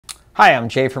Hi, I'm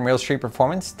Jay from Real Street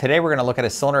Performance. Today we're going to look at a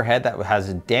cylinder head that has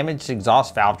a damaged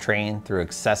exhaust valve train through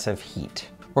excessive heat.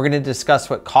 We're going to discuss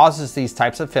what causes these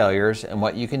types of failures and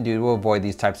what you can do to avoid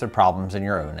these types of problems in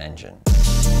your own engine.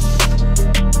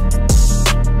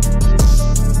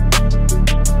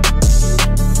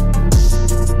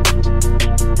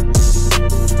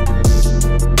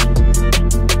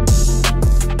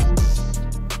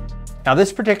 Now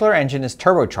this particular engine is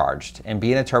turbocharged, and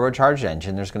being a turbocharged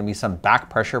engine, there's going to be some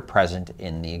back pressure present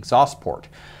in the exhaust port.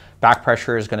 Back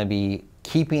pressure is going to be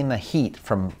keeping the heat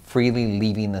from freely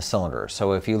leaving the cylinder.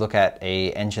 So if you look at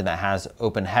an engine that has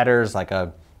open headers like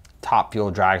a top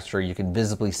fuel dragster, you can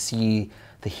visibly see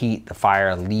the heat, the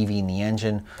fire leaving the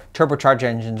engine. Turbocharged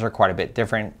engines are quite a bit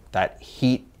different. That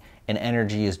heat and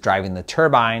energy is driving the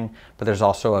turbine, but there's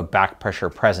also a back pressure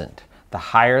present. The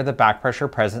higher the back pressure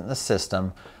present in the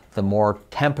system, the more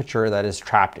temperature that is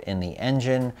trapped in the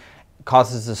engine. It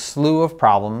causes a slew of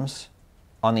problems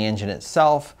on the engine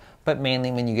itself, but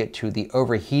mainly when you get to the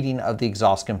overheating of the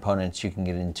exhaust components, you can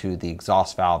get into the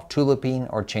exhaust valve tuliping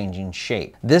or changing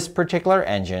shape. This particular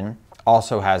engine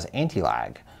also has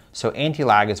anti-lag. So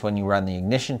anti-lag is when you run the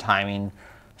ignition timing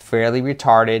fairly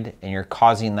retarded and you're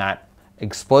causing that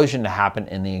explosion to happen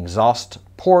in the exhaust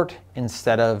port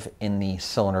instead of in the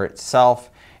cylinder itself.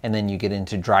 And then you get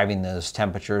into driving those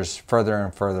temperatures further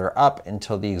and further up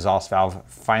until the exhaust valve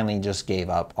finally just gave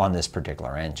up on this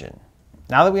particular engine.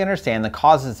 Now that we understand the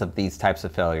causes of these types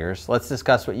of failures, let's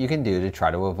discuss what you can do to try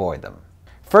to avoid them.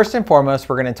 First and foremost,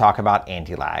 we're going to talk about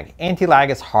anti-lag. Anti-lag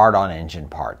is hard on engine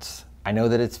parts. I know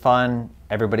that it's fun.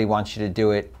 Everybody wants you to do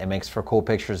it. It makes for cool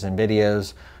pictures and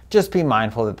videos. Just be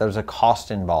mindful that there's a cost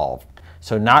involved.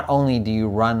 So not only do you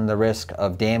run the risk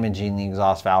of damaging the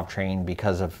exhaust valve train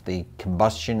because of the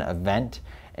combustion event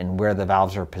and where the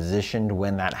valves are positioned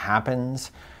when that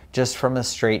happens, just from a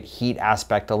straight heat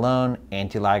aspect alone,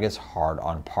 anti-lag is hard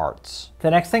on parts. The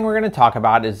next thing we're going to talk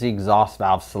about is the exhaust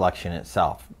valve selection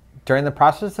itself. During the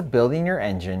process of building your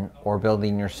engine or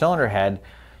building your cylinder head,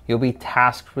 you'll be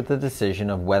tasked with the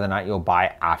decision of whether or not you'll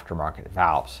buy aftermarket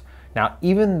valves. Now,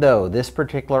 even though this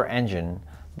particular engine,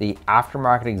 the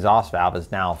aftermarket exhaust valve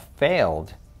is now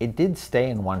failed, it did stay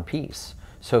in one piece.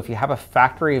 So if you have a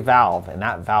factory valve and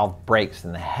that valve breaks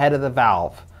and the head of the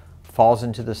valve falls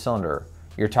into the cylinder,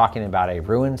 you're talking about a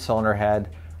ruined cylinder head,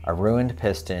 a ruined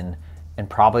piston, and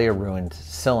probably a ruined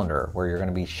cylinder where you're going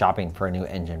to be shopping for a new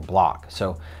engine block.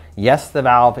 So yes, the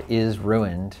valve is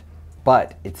ruined,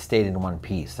 but it stayed in one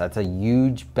piece. That's a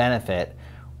huge benefit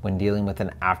when dealing with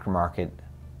an aftermarket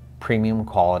premium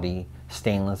quality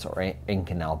stainless or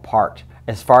Inconel part.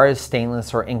 As far as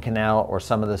stainless or Inconel or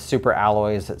some of the super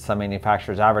alloys that some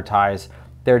manufacturers advertise,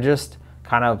 they're just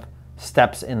kind of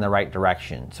steps in the right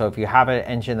direction. So if you have an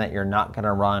engine that you're not going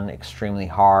to run extremely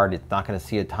hard, it's not going to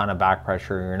see a ton of back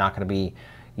pressure, you're not going to be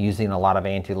using a lot of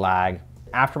anti-lag,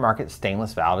 aftermarket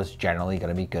stainless valve is generally going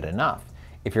to be good enough.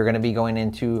 If you're going to be going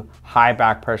into high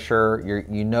back pressure,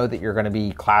 you know that you're going to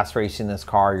be class racing this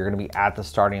car, you're going to be at the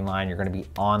starting line, you're going to be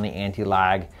on the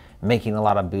anti-lag, making a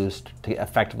lot of boost to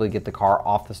effectively get the car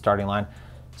off the starting line,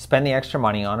 spend the extra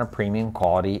money on a premium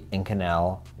quality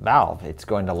Inconel valve. It's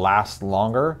going to last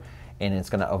longer and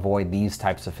it's going to avoid these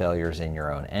types of failures in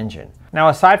your own engine. Now,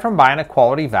 aside from buying a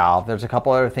quality valve, there's a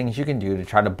couple other things you can do to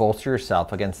try to bolster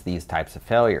yourself against these types of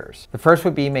failures. The first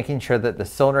would be making sure that the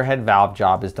cylinder head valve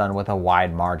job is done with a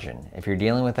wide margin. If you're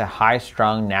dealing with a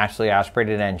high-strung, naturally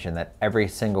aspirated engine that every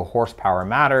single horsepower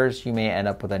matters, you may end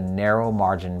up with a narrow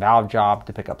margin valve job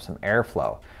to pick up some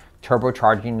airflow.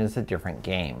 Turbocharging is a different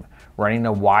game. Running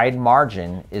a wide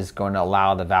margin is going to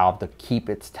allow the valve to keep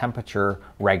its temperature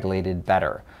regulated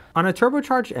better. On a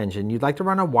turbocharged engine, you'd like to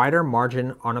run a wider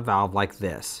margin on a valve like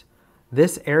this.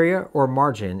 This area or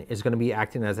margin is going to be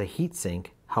acting as a heat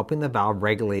sink, helping the valve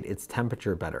regulate its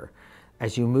temperature better.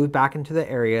 As you move back into the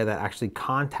area that actually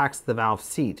contacts the valve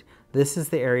seat, this is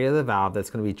the area of the valve that's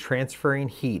going to be transferring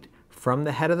heat from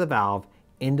the head of the valve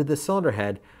into the cylinder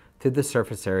head to the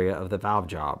surface area of the valve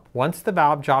job. Once the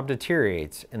valve job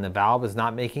deteriorates and the valve is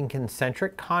not making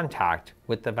concentric contact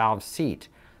with the valve seat,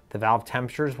 the valve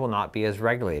temperatures will not be as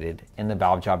regulated and the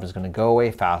valve job is going to go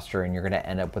away faster and you're going to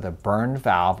end up with a burned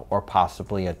valve or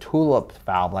possibly a tulip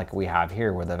valve like we have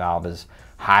here where the valve is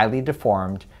highly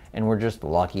deformed and we're just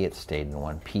lucky it stayed in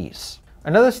one piece.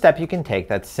 Another step you can take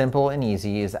that's simple and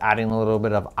easy is adding a little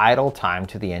bit of idle time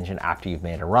to the engine after you've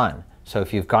made a run. So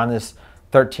if you've gone this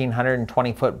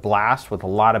 1,320 foot blast with a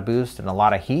lot of boost and a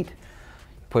lot of heat,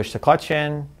 push the clutch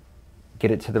in, get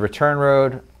it to the return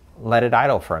road, let it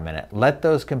idle for a minute. Let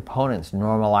those components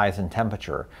normalize in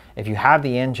temperature. If you have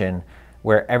the engine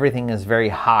where everything is very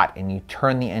hot and you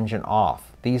turn the engine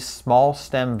off. These small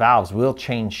stem valves will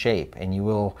change shape and you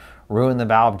will ruin the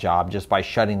valve job just by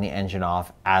shutting the engine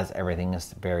off as everything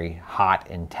is very hot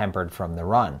and tempered from the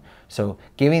run. So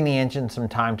giving the engine some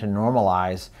time to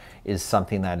normalize is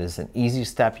something that is an easy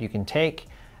step you can take.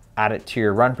 Add it to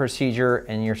your run procedure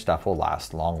and your stuff will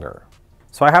last longer.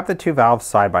 So I have the two valves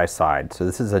side by side. So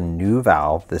this is a new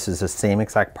valve. This is the same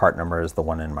exact part number as the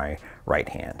one in my right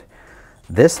hand.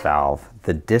 This valve,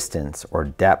 the distance or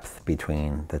depth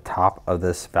between the top of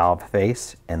this valve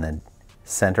face and the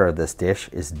center of this dish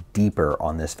is deeper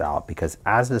on this valve, because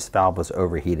as this valve was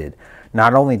overheated,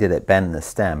 not only did it bend the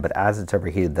stem, but as it's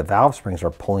overheated, the valve springs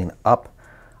are pulling up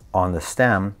on the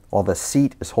stem while the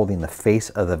seat is holding the face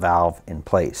of the valve in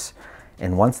place.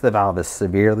 And once the valve is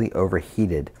severely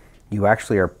overheated, you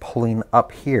actually are pulling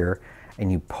up here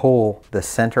and you pull the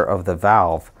center of the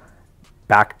valve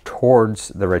back towards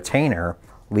the retainer,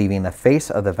 leaving the face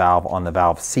of the valve on the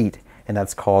valve seat, and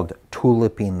that's called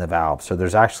tuliping the valve. So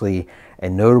there's actually a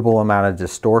notable amount of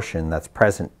distortion that's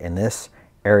present in this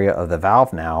area of the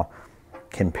valve now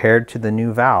compared to the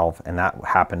new valve, and that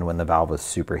happened when the valve was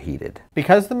superheated.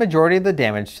 Because the majority of the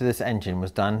damage to this engine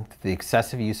was done through the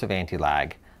excessive use of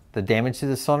anti-lag, the damage to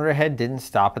the cylinder head didn't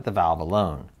stop at the valve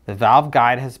alone. The valve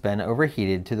guide has been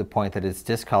overheated to the point that it's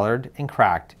discolored and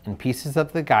cracked, and pieces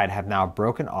of the guide have now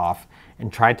broken off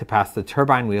and tried to pass the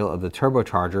turbine wheel of the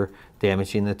turbocharger,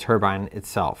 damaging the turbine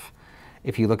itself.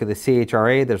 If you look at the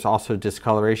CHRA, there's also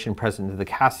discoloration present to the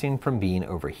casting from being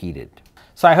overheated.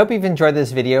 So I hope you've enjoyed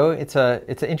this video. It's an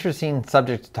interesting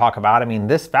subject to talk about. I mean,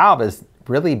 this valve is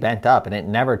really bent up and it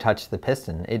never touched the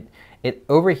piston. It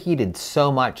overheated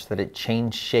so much that it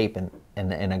changed shape in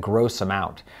a gross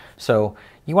amount. So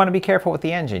you want to be careful with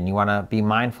the engine. You want to be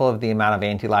mindful of the amount of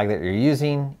anti-lag that you're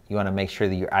using. You want to make sure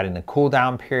that you're adding a cool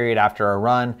down period after a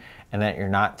run and that you're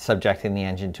not subjecting the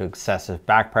engine to excessive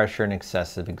back pressure and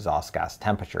excessive exhaust gas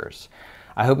temperatures.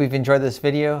 I hope you've enjoyed this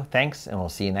video. Thanks, and we'll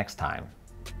see you next time.